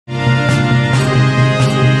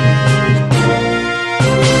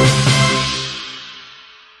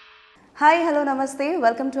Hi hello నమస్తే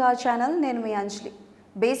welcome to our channel. నేను మీ అంజలి.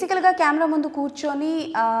 బేసికల్గా కెమెరా ముందు కూర్చొని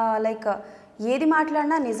లైక్ ఏది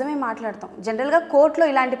మాట్లాడినా నిజమే మాట్లాడతాం. జనరల్గా కోర్టులో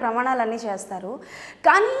ఇలాంటి ప్రమాణాలన్నీ చేస్తారు.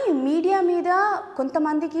 కానీ మీడియా మీద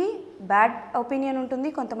కొంతమందికి బ్యాడ్ ఒపీనియన్ ఉంటుంది,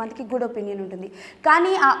 కొంతమందికి గుడ్ ఒపీనియన్ ఉంటుంది.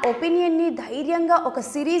 కానీ ఆ ఒపీనియన్ని ధైర్యంగా ఒక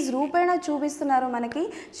సిరీస్ రూపేణా చూపిస్తున్నారు మనకి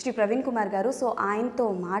శ్రీ ప్రవీణ్ కుమార్ గారు. సో ఆయనతో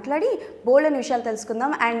మాట్లాడి బోల్డెన్ విషయాలు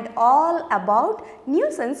తెలుసుకుందాం and all about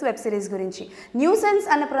nuisance web series గురించి. న్యూసెన్స్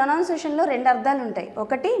అన్న ప్రొనౌన్సియేషన్లో రెండు అర్థాలు ఉంటాయి.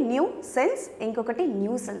 ఒకటి న్యూ సెన్స్, ఇంకొకటి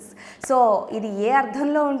న్యూసెన్స్. సో ఇది ఏ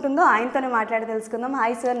అర్థంలో ఉంటుందో ఆయనతోనే మాట్లాడి తెలుసుకుందాం.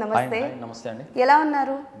 హాయ్ సార్, నమస్తే. నమస్తే అండి. ఎలా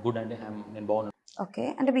ఉన్నారు? గుడ్ అండి, నేను బాగున్నాను. ఓకే,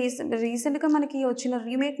 అంటే రీసెంట్గా మనకి వచ్చిన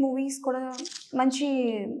రీమేక్ మూవీస్ కూడా మంచి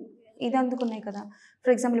ఇది అందుకున్నాయి కదా.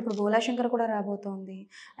 ఫర్ ఎగ్జాంపుల్ ఇప్పుడు బోలాశంకర్ కూడా రాబోతోంది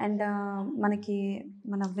అండ్ మనకి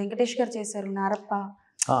మన వెంకటేష్ గారు చేశారు నారప్ప.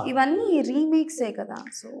 ఇవన్నీ రీమేక్సే కదా.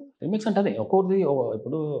 సో రీమేక్స్ అంటే అదే ఒక్కొక్కటి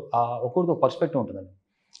ఇప్పుడు ఒక్కొక్కటి ఒక పర్స్పెక్టివ్ ఉంటుందండి.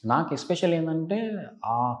 నాకు ఎస్పెషల్ ఏంటంటే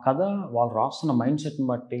ఆ కథ వాళ్ళు రాస్తున్న మైండ్ సెట్ని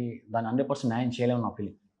బట్టి దాన్ని 100% న్యాయం చేయలేము నా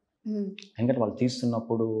ఫీలింగ్. ఎందుకంటే వాళ్ళు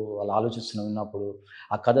తీస్తున్నప్పుడు వాళ్ళు విన్నప్పుడు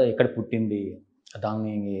ఆ కథ ఎక్కడ పుట్టింది,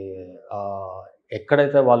 దాన్ని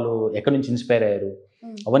ఎక్కడైతే వాళ్ళు ఎక్కడి నుంచి ఇన్స్పైర్ అయ్యారు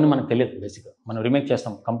అవన్నీ మనకు తెలియదు. బేసిక్గా మనం రీమేక్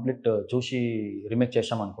చేస్తాం, కంప్లీట్ చూసి రీమేక్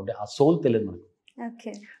చేస్తాం అనుకుంటే ఆ సోల్ తెలియదు మనకు.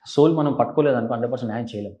 సోల్ మనం పట్టుకోలేదు అనుకో 100% న్యాయం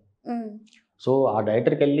చేయలేము. సో ఆ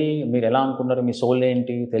డైరెక్టర్కి వెళ్ళి మీరు ఎలా అనుకున్నారు, మీ సోల్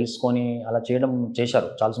ఏంటి తెలుసుకొని అలా చేశారు.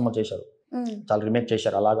 చాలా సినిమా చేశారు, చాలా రీమేక్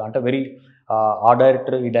చేశారు. అలాగా అంటే వెరీ ఆ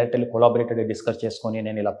డైరెక్టర్ ఈ డైరెక్టర్ కొలాబరేటెడ్ డిస్కస్ చేసుకొని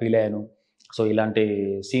నేను ఇలా ఫీల్ అయ్యాను, సో ఇలాంటి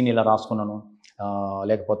సీన్ ఇలా రాసుకున్నాను,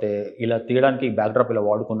 లేకపోతే ఇలా తీయడానికి ఈ బ్యాక్డ్రాప్ ఇలా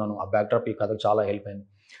వాడుకున్నాను, ఆ బ్యాక్డ్రాప్ ఈ కథకు చాలా హెల్ప్ అయింది.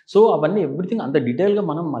 సో అవన్నీ ఎవ్రీథింగ్ అంత డీటెయిల్గా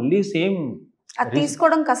మనం మళ్ళీ సేమ్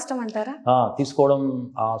తీసుకోవడం కష్టం అంటారా? తీసుకోవడం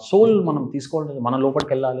ఆ సోల్ మనం తీసుకోవడం మన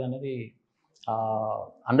లోపలికి వెళ్ళాలి అనేది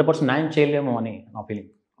 100% న్యాయం చేయలేము అని నా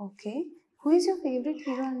feeling. Okay, who is your favourite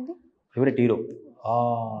hero అండి? ఫేవరెట్ హీరో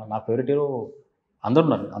నా ఫేవరెట్ హీరో అందరూ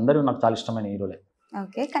ఉన్నారు, అందరూ నాకు చాలా ఇష్టమైన హీరోలే.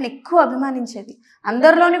 ఓకే, కానీ ఎక్కువ అభిమానించేది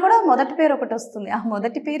అందరిలోని కూడా మొదటి పేరు ఒకటి వస్తుంది. ఆ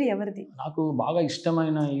మొదటి పేరు ఎవరిది? నాకు బాగా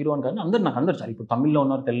ఇష్టమైన హీరో అని కానీ అందరు చాలా, ఇప్పుడు తమిళ్లో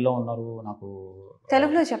ఉన్నారు, తెలుగులో ఉన్నారు. నాకు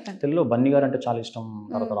తెలుగులో చెప్పండి. తెలుగులో బన్నీ గారు అంటే చాలా ఇష్టం,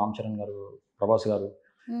 తర్వాత రామ్ చరణ్ గారు, ప్రభాస్ గారు,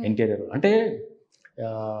 ఎన్టీఆర్ గారు. అంటే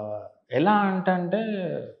ఎలా అంటే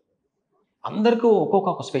అందరికీ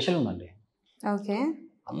ఒక్కొక్క స్పెషల్ ఉందండి. ఓకే,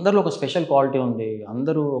 అందరిలో ఒక స్పెషల్ క్వాలిటీ ఉంది.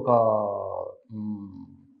 అందరూ ఒక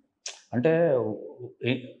అంటే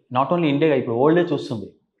నాట్ ఓన్లీ ఇండియా, ఇప్పుడు వరల్డే చూస్తుంది.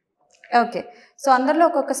 ఓకే, సో అందరిలో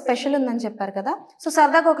ఒక్కొక్క స్పెషల్ ఉందని చెప్పారు కదా. సో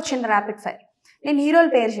సరదాగా ఒక చిన్న ర్యాపిడ్ ఫైర్, నేను హీరోల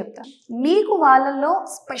పేరు చెప్తాను, మీకు వాళ్ళల్లో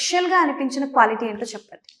స్పెషల్గా అనిపించిన క్వాలిటీ ఏంటో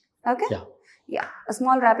చెప్పండి. Okay, yeah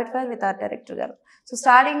small rapid fire with are director గారు. సో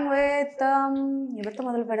స్టార్టింగ్ విత్ ఎవరితో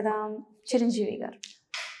మొదలు పెడదాం? చిరంజీవి గారు.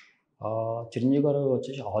 చిరంజీవి గారు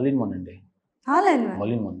వచ్చేసి ఆల్ ఇన్ వన్ అండి.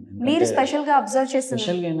 మీరు స్పెషల్గా అబ్జర్వ్ చేస్తారు?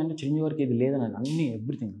 స్పెషల్గా ఏంటంటే చిరంజీవి గారికి ఇది లేదని అన్ని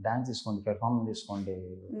ఎవ్రీథింగ్, డాన్స్ తీసుకోండి, పెర్ఫార్మెన్స్ తీసుకోండి,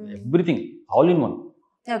 everything all in one.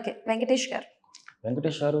 Okay, Venkatesh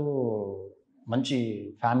గారు మంచి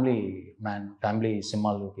ఫ్యామిలీ మ్యాన్, ఫ్యామిలీ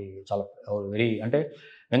సినిమాలకి చాలా వెరీ అంటే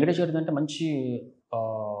వెంకటేష్ గారి అంటే మంచి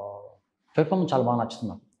పెర్ఫార్మెన్స్ చాలా బాగా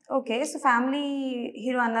నచ్చుతుంది నాకు. ఓకే, సో ఫ్యామిలీ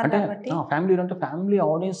హీరో అన్నారు కాబట్టి ఫ్యామిలీ హీరో అంటే ఫ్యామిలీ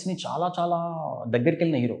ఆడియన్స్ని చాలా చాలా దగ్గరికి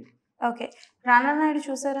వెళ్ళిన హీరో. ఓకే, రానా నాయుడు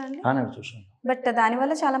చూసారా అండి? రానాయుడు చూసాను, బట్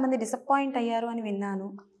దానివల్ల చాలా మంది డిసప్పాయింట్ అయ్యారు అని విన్నాను.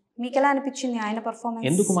 మీకు ఎలా అనిపించింది ఆయన పర్ఫార్మెన్స్?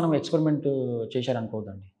 ఎందుకు మనం ఎక్స్పెరిమెంట్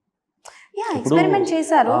చేశారనుకోవద్దండి. ఎక్స్పెరిమెంట్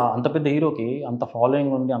చేశారు. అంత పెద్ద హీరోకి అంత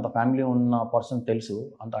ఫాలోయింగ్ ఉంది, అంత ఫ్యామిలీ ఉన్న పర్సన్ తెలుసు,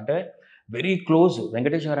 అంత అంటే వెరీ క్లోజ్.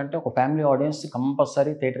 వెంకటేష్ గారు అంటే ఒక ఫ్యామిలీ ఆడియన్స్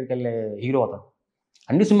కంపల్సరీ థియేటర్కి వెళ్ళే హీరో అతను.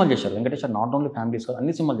 అన్ని సినిమాలు చేశారు వెంకటేష్ గారు, నాట్ ఓన్లీ ఫ్యామిలీస్ కాదు,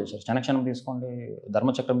 అన్ని సినిమాలు చేశారు. క్షణక్షణం తీసుకోండి,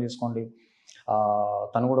 ధర్మచక్రం తీసుకోండి,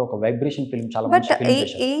 తను కూడా ఒక వైబ్రేషన్ ఫిల్మ్ చాలా మంచి ఫిల్మ్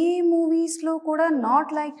చేశారు. ఏ మూవీస్లో కూడా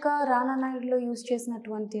నాట్ లైక్ రానా నాయుడులో యూజ్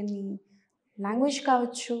చేసినటువంటి లాంగ్వేజ్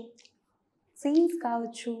కావచ్చు, సీన్స్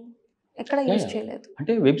కావచ్చు, ఎక్కడ యూజ్ చేయలేదు.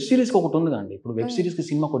 అంటే వెబ్ సిరీస్కి ఒకటి ఉంది కదండి. ఇప్పుడు వెబ్ సిరీస్కి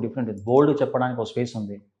సినిమాకి ఒక డిఫరెంట్, బోల్డ్ చెప్పడానికి ఒక స్పేస్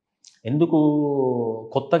ఉంది. ఎందుకు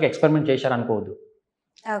కొత్తగా ఎక్స్పెరిమెంట్ చేశారు అనుకోవద్దు.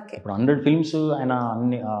 ఇప్పుడు 100 ఫిల్మ్స్ ఆయన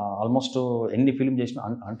ఆల్మోస్ట్ ఎన్ని ఫిల్మ్ చేసిన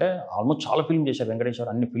అంటే ఆల్మోస్ట్ చాలా ఫిల్మ్ చేశారు వెంకటేష్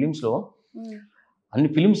గారు. అన్ని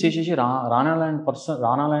ఫిల్మ్స్ చేసేసి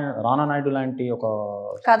రానా నాయుడు లాంటి ఒక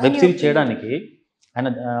వెబ్ సిరీస్ చేయడానికి ఆయన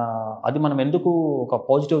అది మనం ఎందుకు ఒక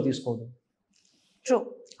పాజిటివ్ తీసుకోవద్దు.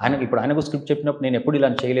 ఆయనకు స్క్రిప్ట్ చెప్పినప్పుడు నేను ఎప్పుడు ఇలా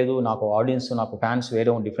చేయలేదు, నాకు ఆడియన్స్, నాకు ఫ్యాన్స్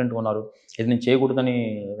వేరే డిఫరెంట్గా ఉన్నారు, ఇది నేను చేయకూడదని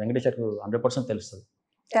వెంకటేష్ గారికి 100% తెలుస్తుంది.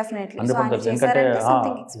 100% ఎందుకంటే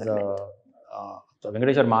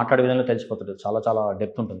వెంకటేష్ గారు మాట్లాడే విధంగా తెలిసిపోతుంది, చాలా చాలా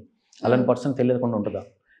డెప్త్ ఉంటుంది. అలాంటి పర్సన్ తెలియకుండా ఉంటుందా?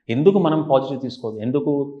 ఎందుకు మనం పాజిటివ్ తీసుకోవద్దు?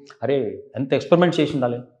 ఎందుకు అరే ఎంత ఎక్స్పెరిమెంట్ చేసి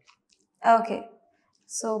ఉండాలి. ఓకే,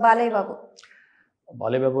 సో బాలయ్య బాబు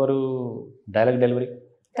గారు dialogue delivery.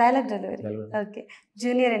 Okay,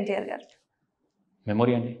 junior NTR గారు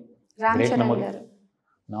మెమొరీ అండి, గ్రేట్ మెమొరీ.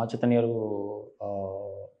 నా చైతన్య గారు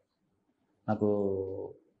నాకు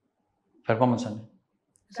పెర్ఫార్మెన్స్ అండి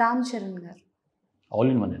రామ్ చరణ్ గారు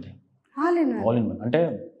ఆల్ ఇన్ వన్ అండి. ఆల్ ఇన్ వన్ అంటే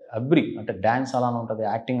అంటే డ్యాన్స్ అలా ఉంటుంది,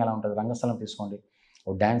 యాక్టింగ్ అలా ఉంటుంది, రంగస్థలం తీసుకోండి,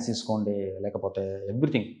 డ్యాన్స్ తీసుకోండి, లేకపోతే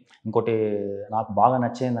ఎవ్రీథింగ్. ఇంకోటి నాకు బాగా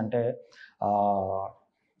నచ్చేందంటే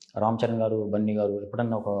రామ్ చరణ్ గారు, బన్నీ గారు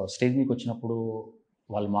ఎప్పుడన్నా ఒక స్టేజ్ మీకు వచ్చినప్పుడు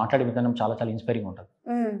వాళ్ళు మాట్లాడే విధానం చాలా చాలా ఇన్స్పైరింగ్ ఉంటుంది.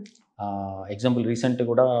 ఎగ్జాంపుల్ రీసెంట్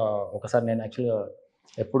కూడా ఒకసారి నేను యాక్చువల్గా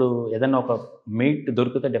ఎప్పుడు ఏదైనా ఒక మీట్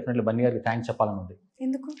దొరికితే డెఫినెట్లీ బన్నీ గారికి థ్యాంక్స్ చెప్పాలని ఉంది.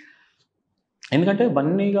 ఎందుకంటే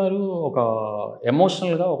బన్నీ గారు ఒక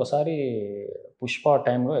ఎమోషనల్గా ఒకసారి పుష్ప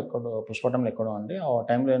టైంలో ఎక్కడో అండి, ఆ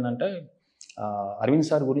టైంలో ఏంటంటే అరవింద్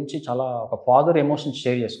సార్ గురించి చాలా ఒక ఫాదర్ ఎమోషన్స్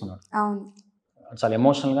షేర్ చేసుకున్నాడు. చాలా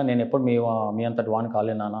ఎమోషనల్గా, నేను ఎప్పుడు మీ అంతటి వాడిని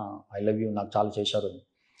కాలే నాన్న, ఐ లవ్ యూ, నాకు చాలా చేశారు.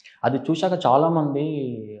 అది చూశాక చాలామంది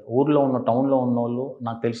ఊర్లో ఉన్న టౌన్లో ఉన్న వాళ్ళు,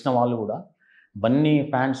 నాకు తెలిసిన వాళ్ళు కూడా, బన్నీ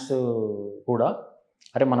ఫ్యాన్స్ కూడా,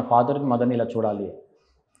 అరే మన ఫాదర్ని మదర్ని ఇలా చూడాలి,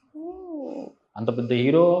 అంత పెద్ద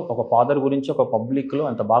హీరో ఒక ఫాదర్ గురించి ఒక పబ్లిక్లో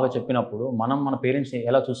అంత బాగా చెప్పినప్పుడు మన పేరెంట్స్ని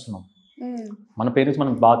ఎలా చూస్తున్నాం, మన పేరెంట్స్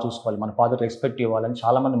మనం బాగా చూసుకోవాలి, మన ఫాదర్ రెస్పెక్ట్ ఇవ్వాలని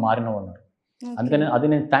చాలామంది మారిన ఉన్నారు. అందుకని అది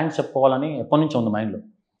నేను థ్యాంక్స్ చెప్పుకోవాలని ఎప్పటి నుంచో ఉంది మైండ్లో.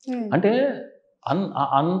 అంటే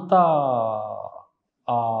అంత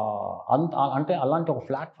అంటే అలాంటి ఒక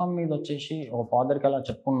ప్లాట్ఫామ్ మీద వచ్చేసి ఒక ఫాదర్కి అలా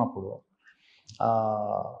చెప్పుకున్నప్పుడు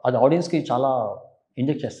అది ఆడియన్స్కి చాలా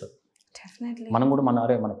ఇంజెక్ట్ చేస్తుంది. మనం కూడా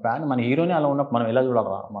మన హీరోని అలా ఉన్నప్పుడు మనం ఎలా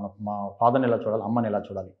చూడాలరా, మా ఫాదర్ని ఎలా చూడాలి, అమ్మని ఎలా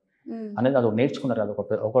చూడాలి అనేది అది నేర్చుకున్నారు.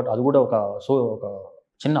 అది అది కూడా ఒక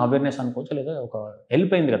చిన్న అవేర్నెస్ అనుకోవచ్చు, లేదా ఒక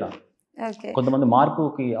హెల్ప్ అయింది కదా, కొంతమంది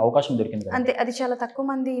మార్పుకి అవకాశం దొరికింది కదా. అంతే, అది చాలా తక్కువ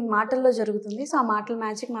మంది మాటల్లో జరుగుతుంది. సో ఆ మాటల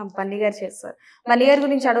మ్యాజిక్ మా బన్నీ గారు చేస్తారు. బన్నీ గారి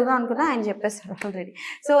గురించి అడుగుదాం అనుకున్నా, ఆయన చెప్పేస్తారు ఆల్రెడీ.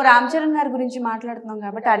 సో రామ్ చరణ్ గారి గురించి మాట్లాడుతున్నాం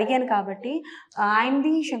కాబట్టి అడిగాను, కాబట్టి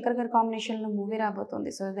ఆయనది శంకర్ గారి కాంబినేషన్లో మూవీ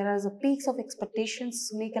రాబోతుంది. So there are peaks of expectations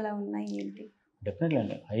మీకు ఎలా ఉన్నాయి ఏంటి? డెఫినెట్లీ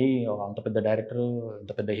అండి, అంత పెద్ద డైరెక్టర్,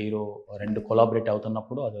 ఇంత పెద్ద హీరో రెండు కొలాబరేట్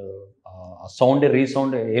అవుతున్నప్పుడు అది సౌండ్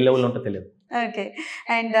రీసౌండ్ ఏ లెవెల్ ఉంటుందో తెలియదు. Okay.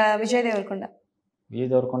 And Vijay Devarakonda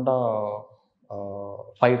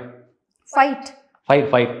fire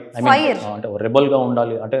I mean అంటే రెబల్గా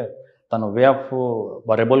ఉండాలి, అంటే తను వే ఆఫ్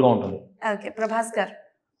రెబల్గా ఉంటుంది. ఓకే.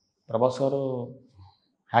 ప్రభాస్ గారు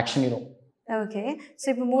యాక్షన్ హీరో. ఓకే. సో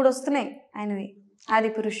ఇప్పుడు 3 వస్తున్నాయి ఆయనవి,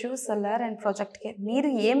 ఆదిపురుషు, సలార్ అండ్ ప్రాజెక్ట్ కే. మీరు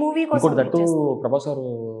ఏ మూవీ కోసం? ప్రభాస్ గారు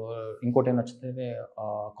ఇంకోటి ఏం నచ్చితే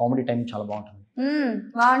కామెడీ టైం చాలా బాగుంటుంది.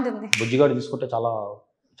 బుజ్జిగాడు తీసుకుంటే చాలా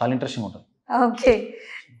చాలా ఇంట్రెస్టింగ్ ఉంటుంది. Okay,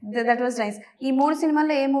 that was nice. ఈ 3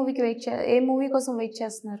 సినిమాల్లో ఏ మూవీ కోసం వెయిట్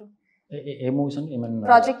చేస్తున్నారు? ఏ మూవీస్ అండి?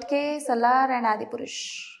 Project K, Salaar and Adipurush.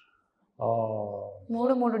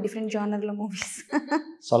 3 different జానర్ల movies.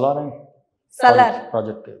 Salaar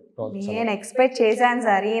project నేను ఎక్స్పెక్ట్ చేశాను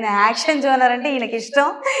సార్, ఈయన యాక్షన్ జోనర్ అంటే ఈయనకి ఇష్టం,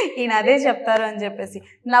 ఈయన అదే చెప్తారు అని చెప్పేసి.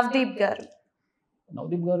 నవదీప్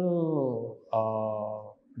గారు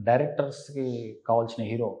డైరెక్టర్స్కి కావాల్సిన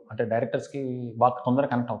హీరో, అంటే డైరెక్టర్స్కి బాగా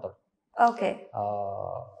తొందరగా కనెక్ట్ అవుతాడు. ఓకే.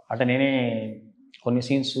 అంటే నేనే కొన్ని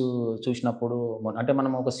సీన్స్ చూసినప్పుడు, అంటే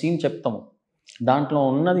మనం ఒక సీన్ చెప్తాము, దాంట్లో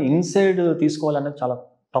ఉన్నది ఇన్సైడ్ తీసుకోవాలనేది చాలా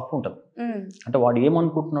టఫ్ ఉంటుంది. అంటే వాడు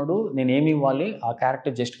ఏమనుకుంటున్నాడు, నేను ఏమి ఇవ్వాలి, ఆ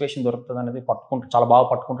క్యారెక్టర్ జస్టిఫికేషన్ దొరుకుతుంది అనేది చాలా బాగా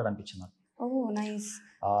పట్టుకుంటాడు అనిపించింది నాకు.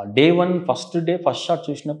 డే 1 ఫస్ట్ షాట్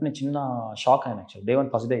చూసినప్పుడు నేను చిన్న షాక్ అయినా. యాక్చువల్ డే 1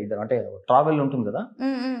 ఫస్ట్ డే ఇద్దరు, అంటే ట్రావెల్ ఉంటుంది కదా,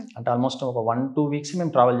 అంటే ఆల్మోస్ట్ ఒక 1-2 వీక్స్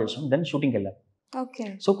మేము ట్రావెల్ చేసాం, దెన్ షూటింగ్కి వెళ్ళాం.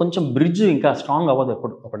 సో కొంచెం బ్రిడ్జ్ ఇంకా స్ట్రాంగ్ అవ్వదు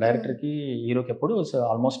ఎప్పుడు ఒక డైరెక్టర్కి హీరోకి ఎప్పుడు. సో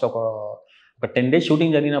ఆల్మోస్ట్ ఒక 10 days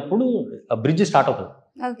షూటింగ్ జరిగినప్పుడు బ్రిడ్జ్ స్టార్ట్ అవుతుంది.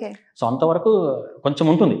 సో అంతవరకు కొంచెం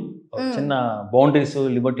ఉంటుంది, చిన్న బౌండరీస్,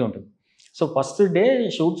 లిబర్టీ ఉంటుంది. సో ఫస్ట్ డే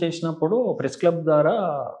షూట్ చేసినప్పుడు ప్రెస్ క్లబ్ ద్వారా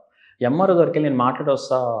ఎంఆర్ఓ గారికి వెళ్ళి నేను మాట్లాడి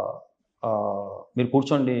వస్తా, మీరు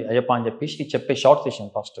కూర్చోండి అయ్యప్ప అని చెప్పే షార్ట్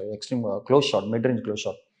తీసాను. First extreme close shot, mid range close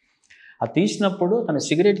shot. అది తీసినప్పుడు తను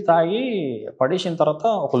సిగరెట్ తాగి పడేసిన తర్వాత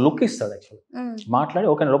ఒక లుక్ ఇస్తాడు. యాక్చువల్లీ మాట్లాడి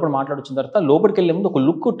ఓకే లోపల మాట్లాడొచ్చిన తర్వాత లోపలికి వెళ్ళే ముందు ఒక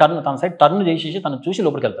లుక్ తన సైడ్ టర్న్ చేసేసి తను చూసి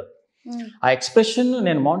లోపలికి వెళ్తాడు. ఆ ఎక్స్ప్రెషన్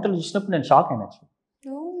నేను మానిటర్లో చూసినప్పుడు నేను షాక్ అయినా.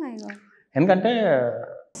 ఎందుకంటే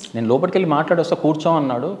నేను లోపలికి వెళ్ళి మాట్లాడి వస్తా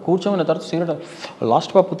కూర్చోమన్నాడు, కూర్చోమన్న తర్వాత సిగరెట్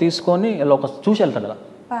లాస్ట్ పప్పు తీసుకొని ఒక చూసి వెళ్తాడు కదా,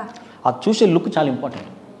 అది చూసే లుక్ చాలా ఇంపార్టెంట్.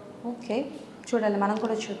 ఓకే, చూడాలి, మనం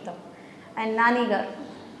కూడా చూద్దాం. అండ్ నాని గారు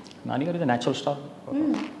ఇది న్యాచురల్ స్టార్.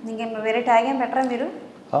 ఇంకేం వేరే ట్యాగ్ ఏం పెట్టరా మీరు?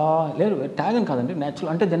 లేదు, ట్యాగ్ అని కాదండి, న్యాచురల్.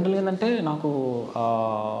 అంటే జనరల్ ఏంటంటే నాకు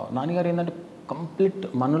నాన్నగారు ఏంటంటే కంప్లీట్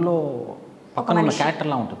మనలో పక్కన ఉన్న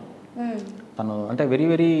క్యారెక్టర్లా ఉంటుంది. తను అంటే వెరీ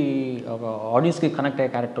వెరీ ఒక ఆడియన్స్కి కనెక్ట్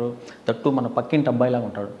అయ్యే క్యారెక్టర్, దట్టు మన పక్కింటి అబ్బాయిలాగా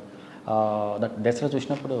ఉంటాడు. దసరా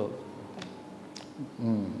చూసినప్పుడు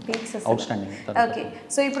అవుట్స్టాండింగ్.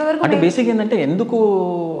 అంటే బేసిక్ ఏంటంటే ఎందుకు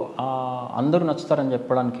అందరూ నచ్చుతారని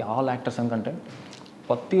చెప్పడానికి ఆల్ యాక్టర్స్, ఎందుకంటే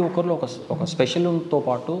ప్రతి ఒక్కరిలో ఒక స్పెషల్తో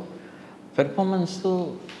పాటు పెర్ఫార్మెన్స్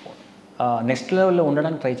నెక్స్ట్ లెవెల్లో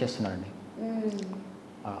ఉండడానికి ట్రై చేస్తున్నానండి.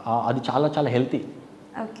 అది చాలా చాలా హెల్తీ.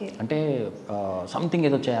 ఓకే. అంటే సంథింగ్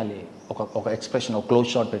ఏదో చేయాలి, ఒక ఎక్స్ప్రెషన్, ఒక క్లోజ్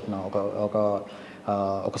షాట్ పెట్టినా, ఒక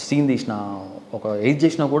ఒక సీన్ తీసినా, ఒక ఏజ్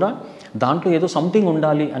చేసినా కూడా దాంట్లో ఏదో సంథింగ్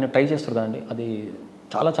ఉండాలి అని ట్రై చేస్తారు కదండి. అది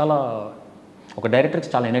చాలా చాలా ఒక డైరెక్టర్కి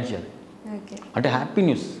చాలా ఎనర్జీ అది. ఓకే. అంటే హ్యాపీ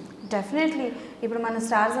న్యూస్. డెఫినెట్లీ ఇప్పుడు మన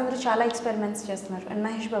స్టార్స్ అందరూ చాలా ఎక్స్పెరిమెంట్స్ చేస్తున్నారు. అండ్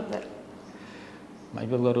మహేష్ బాబు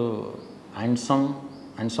గారు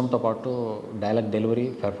హ్యాండ్సమ్తో పాటు dialogue delivery,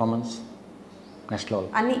 performance next level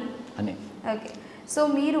అని. ఓకే. సో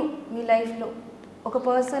మీరు మీ లైఫ్లో ఒక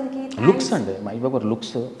పర్సన్కి లుక్స్ అండి, మహేష్ బాబు గారు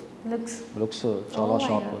లుక్స్ చాలా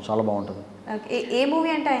చాలా బాగుంటుంది. ఓకే. ఏ మూవీ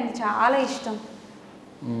అంటే ఆయన చాలా ఇష్టం?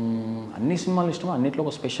 అన్ని సినిమాలు ఇష్టం, అన్నిట్లో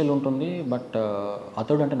ఒక స్పెషల్ ఉంటుంది. బట్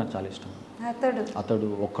అతడు అంటే నాకు చాలా ఇష్టం. అతడు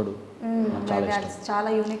ఒక్కడు నాకు చాలా ఇష్టం. చాలా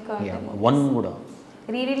యూనిక్గా ఉంటుంది. వన్ కూడా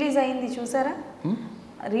రిలీజ్ అయింది చూసారా?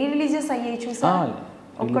 రిలీజెస్ అయ్యాయి చూసారా?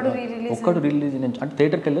 ఒక్కడు రిలీజ్ అంటే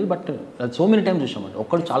థియేటర్కి వెళ్ళలేదు, బట్ సో మెనీ టైమ్స్ చూసామండి.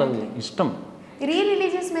 ఒక్కడు చాలా ఇష్టం.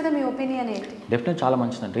 రిలీజెస్ మీద మీ ఒపీనియన్ ఏంటి? డెఫినెట్ చాలా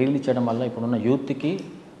మంచిదండి. రిలీజ్ చేయడం వల్ల ఇప్పుడున్న యూత్కి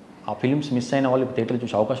ఆ ఫిలిమ్స్ మిస్ అయిన వాళ్ళు ఇప్పుడు థియేటర్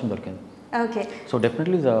చూసే అవకాశం దొరికింది. ఓకే. సో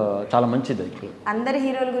డెఫినెట్లీ చాలా మంచిది. ఇప్పుడు అందరి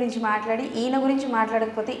హీరోల గురించి మాట్లాడి ఈయన గురించి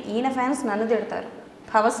మాట్లాడకపోతే ఈయన ఫ్యాన్స్ నన్ను తిడతారు.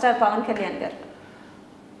 పవర్ స్టార్ పవన్ కళ్యాణ్ గారు.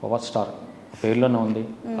 పవర్ స్టార్ పేర్లోనే ఉంది.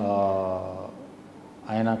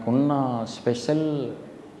 ఆయనకున్న స్పెషల్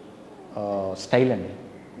స్టైల్ అండి.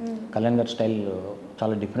 కళ్యాణ్ గారి స్టైల్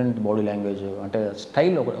చాలా డిఫరెంట్. బాడీ లాంగ్వేజ్ అంటే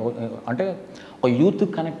స్టైల్ అంటే ఒక యూత్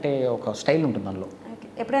కనెక్ట్ అయ్యే ఒక స్టైల్ ఉంటుంది దానిలో.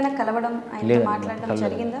 ఎప్పుడైనా కలవడం, ఆయనతో మాట్లాడడం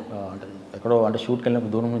జరిగిందా? ఎక్కడో అంటే షూట్కి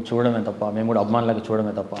వెళ్ళినప్పుడు దూరం నుంచి చూడడమే తప్ప, మేము కూడా అభిమానులాగా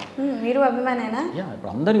చూడడమే తప్ప. మీరు అభిమానేనా?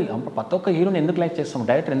 ఇప్పుడు ప్రతి ఒక్క హీరోని ఎందుకు లైక్ చేస్తాం,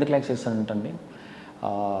 డైరెక్టర్ ఎందుకు లైక్ చేస్తానంటండి,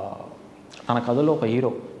 తన కథలో ఒక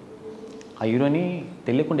హీరో, ఆ హీరోని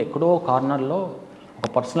తెలియకుండా ఎక్కడో కార్నర్లో ఒక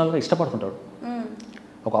పర్సనల్గా ఇష్టపడుతుంటాడు,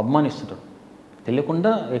 ఒక అభిమానిస్తుంటాడు.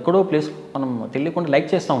 తెలియకుండా ఎక్కడో ప్లేస్ మనం తెలియకుండా లైక్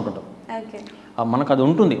చేస్తూ ఉంటుంటాం. మనకు అది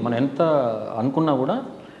ఉంటుంది. మనం ఎంత అనుకున్నా కూడా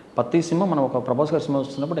ప్రతి సినిమా మనం ఒక ప్రభాస్ గారి సినిమా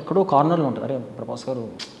వస్తున్నప్పుడు ఎక్కడో కార్నర్లో ఉంటుంది, అరే ప్రభాస్ గారు,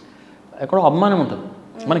 ఎక్కడో అభిమానం ఉంటుంది,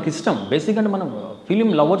 మనకి ఇష్టం. బేసిక్గా అంటే మనం ఫిలిం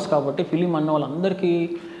లవర్స్ కాబట్టి ఫిలిం అన్న వాళ్ళందరికీ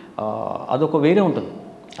అదొక వేరే ఉంటుంది.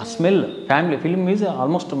 ఆ smell family film is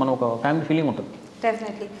almost మనం ఒక ఫ్యామిలీ ఫీలింగ్ ఉంటుంది.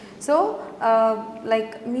 డెఫినెట్లీ. సో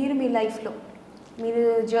లైక్ మీరు మీ లైఫ్లో మీరు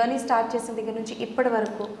జర్నీ స్టార్ట్ చేసిన దగ్గర నుంచి ఇప్పటి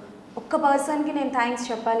వరకు ఒక్క పర్సన్కి నేను థ్యాంక్స్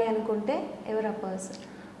చెప్పాలి అనుకుంటే ఎవరు ఆ పర్సన్?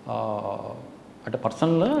 అంటే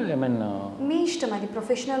పర్సనల్ మీ ఇష్టం, అది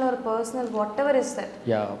professional are personal, what ever is that.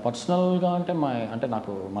 పర్సనల్గా అంటే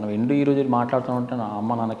నాకు మనం ఈరోజు మాట్లాడుతూ నా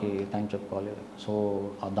అమ్మ నాన్నకి థ్యాంక్స్ చెప్పుకోవాలి. సో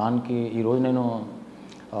దానికి ఈరోజు నేను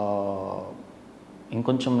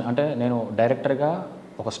ఇంకొంచెం అంటే నేను డైరెక్టర్గా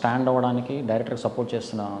ఒక స్టాండ్ అవ్వడానికి డైరెక్టర్కి సపోర్ట్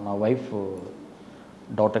చేస్తున్న నా వైఫ్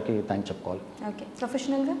డాటర్కి థ్యాంక్స్ చెప్పుకోవాలి. ఓకే.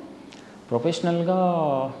 ప్రొఫెషనల్గా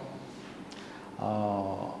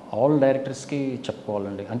ఆల్ డైరెక్టర్స్కి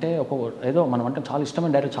చెప్పుకోవాలండి. అంటే ఏదో మనం అంటే చాలా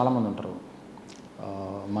ఇష్టమైన డైరెక్టర్ చాలామంది ఉంటారు.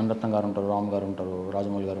 మణిరత్నం గారు ఉంటారు, రామ్ గారు ఉంటారు,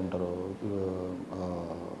 రాజమౌళి గారు ఉంటారు,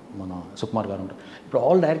 మన సుకుమార్ గారు ఉంటారు. ఇప్పుడు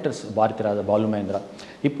ఆల్ డైరెక్టర్స్, భారతీరాజ, బాలు మహేంద్ర,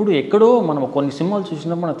 ఇప్పుడు ఎక్కడో మనం కొన్ని సినిమాలు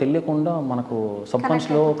చూసినప్పుడు మనకు తెలియకుండా మనకు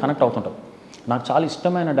సబ్కాన్షియస్లో కనెక్ట్ అవుతుంటాం. నాకు చాలా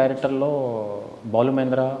ఇష్టమైన డైరెక్టర్లో బాలు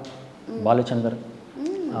మహేంద్ర, బాలచందర్,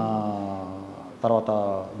 తర్వాత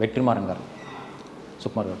వెట్రిమారన్ గారు,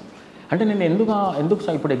 సుకుమార్ గారు. అంటే నేను ఎందుకు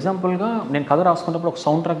ఇప్పుడు ఎగ్జాంపుల్గా నేను కథ రాసుకున్నప్పుడు ఒక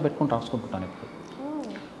సౌండ్ ట్రాక్ పెట్టుకుని రాసుకుంటుంటాను. ఇప్పుడు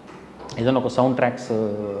ఏదైనా ఒక సౌండ్ ట్రాక్స్,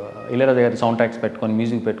 ఇళయరాజా దగ్గర సౌండ్ ట్రాక్స్ పెట్టుకొని,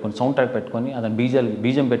 మ్యూజిక్ పెట్టుకొని, సౌండ్ ట్రాక్ పెట్టుకొని, అదని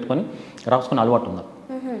బీజం పెట్టుకొని రాసుకుని అలవాటు ఉంది.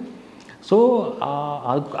 సో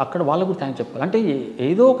అక్కడ వాళ్ళకు కూడా థ్యాంక్స్ చెప్పాలి. అంటే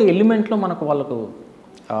ఏదో ఒక ఎలిమెంట్లో మనకు వాళ్ళకు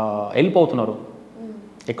హెల్ప్ అవుతున్నారు,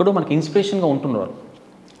 ఎక్కడో మనకి ఇన్స్పిరేషన్గా ఉంటున్నారు.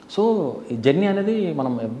 సో ఈ జర్నీ అనేది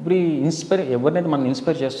మనం ఎవరినైతే మనం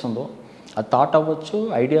ఇన్స్పైర్ చేస్తుందో, అది థాట్ అవ్వచ్చు,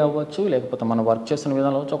 ఐడియా అవ్వచ్చు, లేకపోతే మనం వర్క్ చేస్తున్న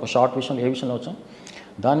విధానం అవ్వచ్చు, ఒక షార్ట్ విషయంలో ఏ విషయంలో అవ్వచ్చు,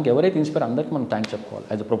 దానికి ఎవరైతే ఇన్స్పైర్ అందరికీ మనం థ్యాంక్స్ చెప్పుకోవాలి.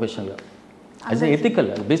 యాజ్ ఎ ప్రొఫెషనల్గా, as a ethical,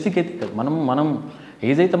 basic ethical. మనం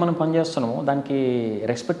ఏదైతే మనం పని చేస్తున్నామో దానికి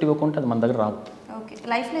రెస్పెక్ట్ ఇవ్వకుంటే అది మన దగ్గర రాదు. ఓకే.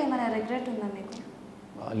 లైఫ్లో ఏమైనా రిగ్రెట్ ఉందా మీకు?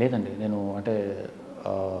 లేదండి. నేను అంటే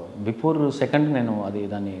బిఫోర్ సెకండ్ నేను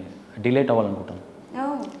దాన్ని డిలేట్ అవ్వాలనుకుంటాను.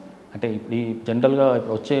 అంటే ఇప్పుడు ఈ జనరల్గా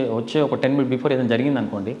ఇప్పుడు వచ్చే ఒక 10 minutes బిఫోర్ ఏదైనా జరిగింది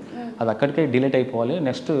అనుకోండి, అది అక్కడికే డిలేట్ అయిపోవాలి.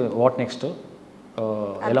 నెక్స్ట్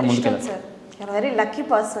ఎలా ముందుకెళ్ళాలి. Very lucky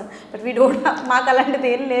person. But we don't, మాకు అలాంటిది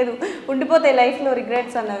ఏం లేదు, ఉండిపోతాయి లైఫ్లో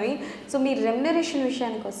రిగ్రెట్స్ అన్నవి. సో మీ రెమ్యునరేషన్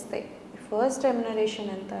విషయానికి వస్తే, ఫస్ట్ రెమ్యునరేషన్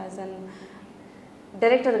ఎంత యాజ్ అన్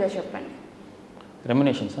డైరెక్టర్గా చెప్పండి?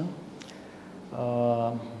 రెమ్యునరేషన్స్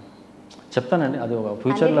చెప్తానండి. అది ఒక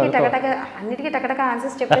ఫ్యూచర్లో అన్నిటికీ టకటక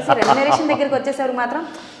ఆన్సర్స్ చెప్పేసి రెమ్యునరేషన్ దగ్గరికి వచ్చేసరికి మాత్రం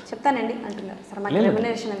చెప్తానండి అంటున్నారు. సార్ మాకు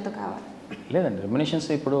రెమ్యునరేషన్ ఎంత కావాలి? లేదండి, రెమ్యునేషన్స్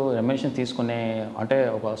ఇప్పుడు రెమ్యునేషన్ తీసుకునే అంటే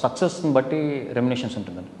ఒక సక్సెస్ని బట్టి రెమ్యునేషన్స్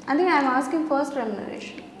ఉంటుందండి. అంటే I'm asking first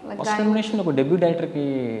remuneration. First remuneration ఒక డెబ్యూ డైరెక్టర్కి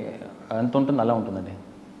ఎంత ఉంటుంది అలా ఉంటుందండి.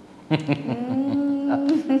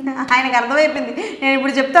 ఆయనకు అర్థమైపోయింది, నేను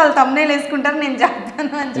ఇప్పుడు చెప్తే వాళ్ళు తమ్మునేలు వేసుకుంటారు, నేను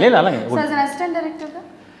చెప్తాను అని. లేదు అలాగే అసిస్టెంట్ డైరెక్టర్గా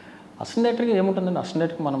అసిస్టెంట్ డైరెక్టర్కి ఏముంటుందండి, అసిస్టెంట్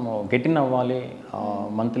డైరెక్టర్కి మనం గెట్ ఇన్ అవ్వాలి,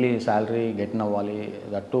 మంత్లీ శాలరీ గెట్ ఇన్ అవ్వాలి.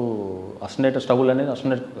 దట్టు అసిస్టెంట్ డైరెక్టర్ స్ట్రగుల్ అనేది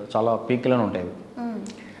అసిస్టెంట్ డైరెక్టర్ చాలా పీక్లోనే ఉంటాయి.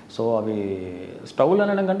 సో అవి స్ట్రగుల్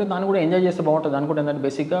అనడం కంటే దాన్ని కూడా ఎంజాయ్ చేస్తే బాగుంటుంది. దాని కూడా ఏంటంటే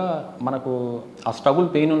బేసిక్గా మనకు ఆ స్ట్రగుల్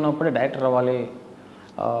పెయిన్ ఉన్నప్పుడే డైరెక్టర్ అవ్వాలి,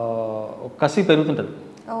 కసి పెరుగుతుంటుంది.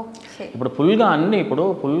 ఇప్పుడు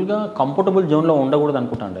ఫుల్గా కంఫర్టబుల్ జోన్లో ఉండకూడదు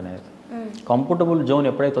అనుకుంటాను అండి నేను. కంఫర్టబుల్ జోన్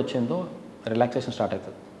ఎప్పుడైతే వచ్చిందో రిలాక్సేషన్ స్టార్ట్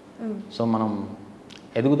అవుతుంది. సో మనం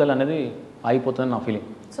ఎదుగుదల అనేది అయిపోతుంది నా ఫీలింగ్.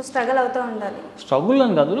 సో స్ట్రగుల్ అవుతూ ఉండాలి. స్ట్రగుల్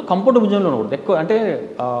అని కాదు, కంఫర్టబుల్ జోన్లో ఉండకూడదు ఎక్కువ. అంటే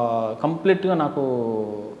కంప్లీట్గా నాకు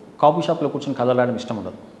కాఫీ షాప్లో కూర్చొని కథలు రాయడం ఇష్టం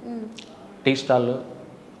ఉండదు. టీ స్టాల్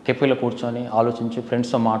కెఫేలో కూర్చొని ఆలోచించి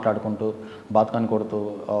ఫ్రెండ్స్తో మాట్లాడుకుంటూ బాత్కాన్ కొడుతూ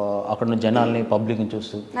అక్కడ ఉన్న జనాల్ని పబ్లిక్ని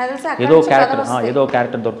చూస్తూ ఏదో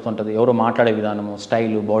క్యారెక్టర్ దొరుకుతుంటుంది. ఎవరో మాట్లాడే విధానము,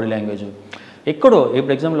 స్టైలు, బాడీ లాంగ్వేజ్ ఎక్కడో.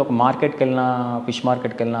 ఇప్పుడు ఎగ్జాంపుల్ ఒక మార్కెట్కి వెళ్ళినా, ఫిష్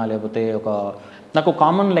మార్కెట్కి వెళ్ళినా, లేకపోతే నాకు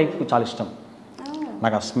కామన్ లైఫ్ చాలా ఇష్టం.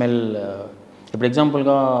 నాకు ఆ స్మెల్. ఇప్పుడు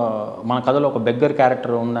ఎగ్జాంపుల్గా మన కథలో ఒక బెగ్గర్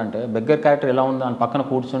క్యారెక్టర్ ఉందంటే బెగ్గర్ క్యారెక్టర్ ఎలా ఉందో అని పక్కన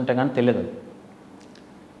కూర్చుంటే కానీ తెలియదు.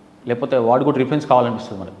 లేకపోతే వాడు కూడా రిఫరెన్స్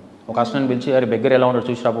కావాలనిపిస్తుంది మనకి. ఒక అసిస్టెంట్ పిలిచి అరే బెగ్గర్ ఎలా ఉండో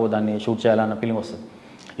చూసి రాబో, దాన్ని షూట్ చేయాలన్న ఫీలింగ్ వస్తుంది.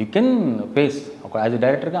 యూ కెన్ ఫేస్ ఒక యాజ్ ఎ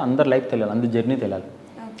డైరెక్టర్గా అందరి లైఫ్ తెలియాలి, అందరి జర్నీ తెలియాలి.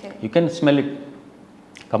 You can smell it,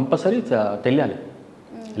 compulsory తెలియాలి.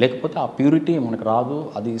 లేకపోతే ఆ ప్యూరిటీ మనకు రాదు,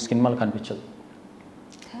 అది స్కిన్ మీద కనిపించదు.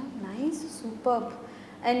 Nice, super.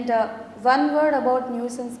 And one word about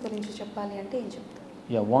nuisance గురించి చెప్పాలి అంటే ఏం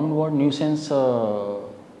చెప్తారు? One word nuisance.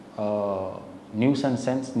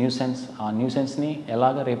 న్యూసెన్స్ ఆ న్యూసెన్స్ని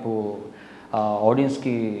ఎలాగ రేపు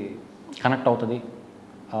ఆడియన్స్కి కనెక్ట్ అవుతుంది.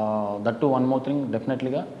 దట్టు వన్ మోర్ థింగ్,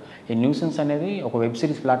 డెఫినెట్లీగా ఈ న్యూసెన్స్ అనేది ఒక వెబ్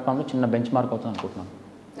సిరీస్ ప్లాట్ఫామ్లో చిన్న బెంచ్ మార్క్ అవుతుంది అనుకుంటున్నాను.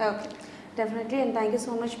 Okay, definitely. And thank you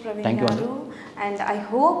so much Praveen గారు. అండ్ ఐ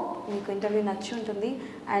హోప్ మీకు ఇంటర్వ్యూ నచ్చి ఉంటుంది.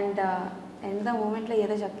 అండ్ ఎంత మూమెంట్లో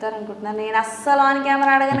ఏదో చెప్తారనుకుంటున్నాను. నేను అస్సలు ఆన్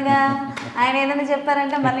కెమెరా అడగనుగా, ఆయన ఏదైనా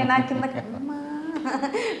చెప్పారంటే మళ్ళీ నా కింద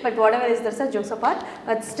but what ever is that sir, jokes apart.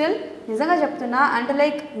 But still నిజంగా చెప్తున్నా, అంటే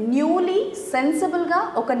లైక్ న్యూలీ సెన్సిబుల్గా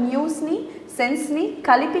ఒక న్యూస్ని, సెన్స్ని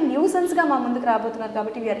కలిపి న్యూసెన్స్గా మా ముందుకు రాబోతున్నారు.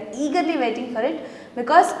 కాబట్టి we are eagerly waiting for it.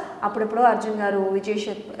 Because అప్పుడెప్పుడో అర్జున్ గారు, విజయ్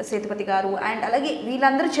సేతుపతి గారు అండ్ అలాగే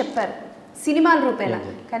వీళ్ళందరూ చెప్పారు సినిమాల రూపేనా,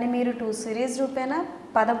 కానీ మీరు 2 సిరీస్ రూపేనా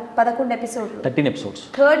 11 ఎపిసోడ్లు,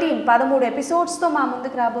 13 ఎపిసోడ్స్తో మా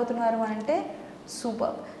ముందుకు రాబోతున్నారు అంటే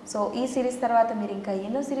సూపర్. సో ఈ సిరీస్ తర్వాత మీరు ఇంకా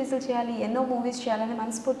ఎన్నో సిరీస్లు చేయాలి, ఎన్నో మూవీస్ చేయాలని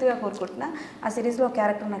మనస్ఫూర్తిగా కోరుకుంటున్నా. ఆ సిరీస్లో ఒక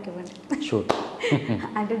క్యారెక్టర్ నాకు ఇవ్వండి.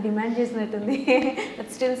 అంటే demand చేసినట్టుంది. But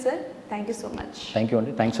still sir, thank you so much. Thank you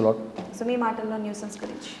అండి, థ్యాంక్స్ అలాట్. సో మీ మాటల్లో న్యూసెన్స్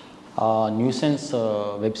గురించి. న్యూసెన్స్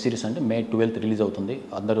వెబ్ సిరీస్ అంటే May 12th రిలీజ్ అవుతుంది.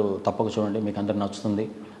 అందరూ తప్పక చూడండి, మీకు అందరు నచ్చుతుంది.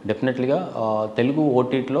 డెఫినెట్లీగా తెలుగు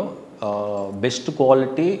ఓటీటీలో బెస్ట్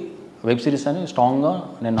క్వాలిటీ వెబ్ సిరీస్ అని స్ట్రాంగ్గా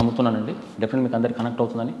నేను నమ్ముతున్నానండి. డెఫినెట్లీ మీకు అందరికి కనెక్ట్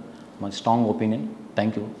అవుతుందని my strong opinion.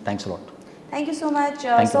 Thank you, thanks a lot. Thank you so much.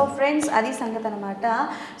 So friends, అది సంగతి అనమాట.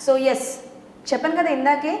 సో ఎస్, చెప్పాను కదా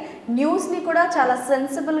ఇందాకే, న్యూస్ని కూడా చాలా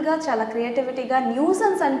సెన్సిబుల్గా, చాలా క్రియేటివిటీగా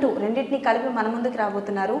న్యూసెన్స్ అంటూ రెండింటిని కలిపి మన ముందుకు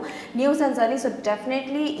రాబోతున్నారు, న్యూసెన్స్ అని. సో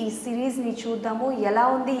డెఫినెట్లీ ఈ సిరీస్ని చూద్దాము, ఎలా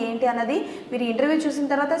ఉంది ఏంటి అన్నది మీరు ఇంటర్వ్యూ చూసిన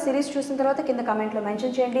తర్వాత, సిరీస్ చూసిన తర్వాత కింద కమెంట్లో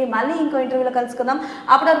మెన్షన్ చేయండి. మళ్ళీ ఇంకో ఇంటర్వ్యూలో కలుసుకుందాం.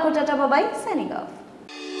 అప్పటి వరకు టాటా, బాయ్, సైనింగ్ ఆఫ్.